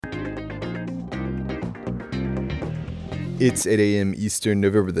It's 8 a.m. Eastern,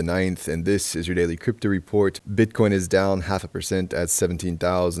 November the 9th, and this is your daily crypto report. Bitcoin is down 0.5% at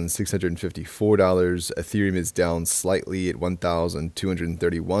 $17,654. Ethereum is down slightly at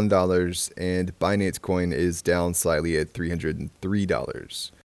 $1,231, and Binance Coin is down slightly at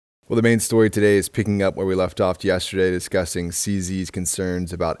 $303. Well, the main story today is picking up where we left off yesterday, discussing CZ's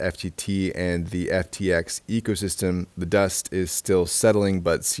concerns about FTT and the FTX ecosystem. The dust is still settling,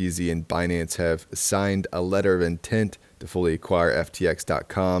 but CZ and Binance have signed a letter of intent to fully acquire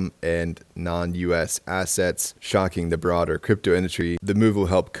FTX.com and non-US assets, shocking the broader crypto industry. The move will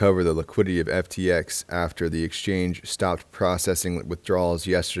help cover the liquidity of FTX after the exchange stopped processing withdrawals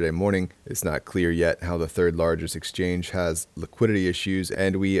yesterday morning. It's not clear yet how the third largest exchange has liquidity issues,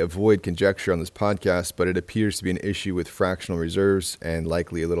 and we avoid conjecture on this podcast, but it appears to be an issue with fractional reserves and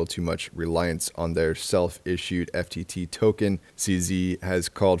likely a little too much reliance on their self-issued FTT token. CZ has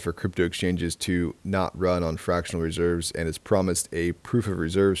called for crypto exchanges to not run on fractional reserves and has promised a proof of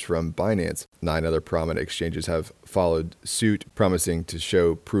reserves from Binance. 9 other prominent exchanges have followed suit, promising to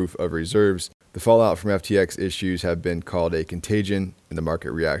show proof of reserves. The fallout from FTX issues have been called a contagion, and the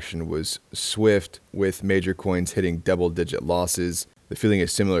market reaction was swift, with major coins hitting double-digit losses. The feeling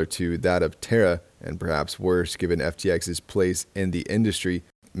is similar to that of Terra, and perhaps worse given FTX's place in the industry.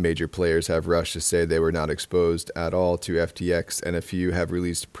 Major players have rushed to say they were not exposed at all to FTX, and a few have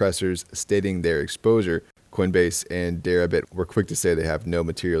released pressers stating their exposure. Coinbase and Deribit were quick to say they have no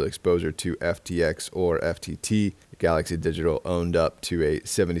material exposure to FTX or FTT. Galaxy Digital owned up to a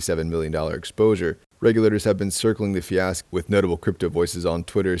 $77 million exposure. Regulators have been circling the fiasco, with notable crypto voices on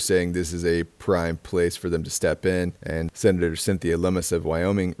Twitter saying this is a prime place for them to step in, and Senator Cynthia Lummis of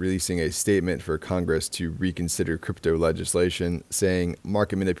Wyoming releasing a statement for Congress to reconsider crypto legislation, saying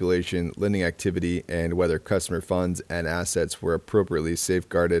market manipulation, lending activity, and whether customer funds and assets were appropriately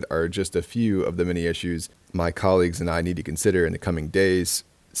safeguarded are just a few of the many issues my colleagues and I need to consider in the coming days,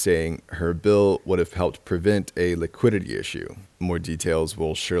 saying her bill would have helped prevent a liquidity issue. More details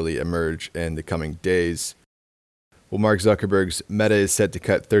will surely emerge in the coming days. Well, Mark Zuckerberg's Meta is set to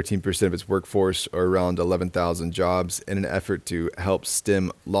cut 13% of its workforce, or around 11,000 jobs, in an effort to help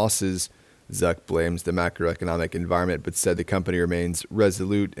stem losses. Zuck blames the macroeconomic environment, but said the company remains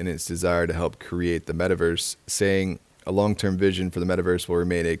resolute in its desire to help create the metaverse, saying a long-term vision for the metaverse will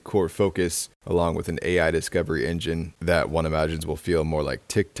remain a core focus, along with an AI discovery engine that one imagines will feel more like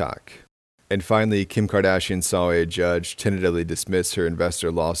TikTok. And finally, Kim Kardashian saw a judge tentatively dismiss her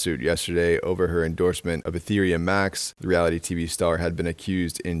investor lawsuit yesterday over her endorsement of Ethereum Max. The reality TV star had been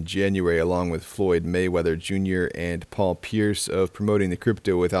accused in January, along with Floyd Mayweather Jr. and Paul Pierce, of promoting the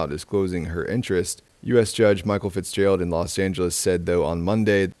crypto without disclosing her interest. U.S. Judge Michael Fitzgerald in Los Angeles said, though, on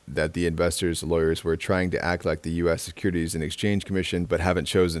Monday that the investors' lawyers were trying to act like the U.S. Securities and Exchange Commission, but haven't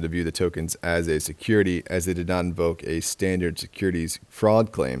chosen to view the tokens as a security, as they did not invoke a standard securities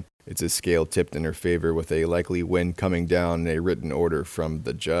fraud claim. It's a scale tipped in her favor, with a likely win coming down in a written order from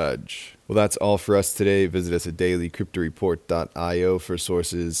the judge. Well, that's all for us today. Visit us at dailycryptoreport.io for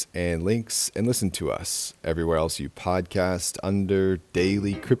sources and links, and listen to us everywhere else you podcast under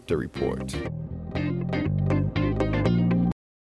Daily Crypto Report.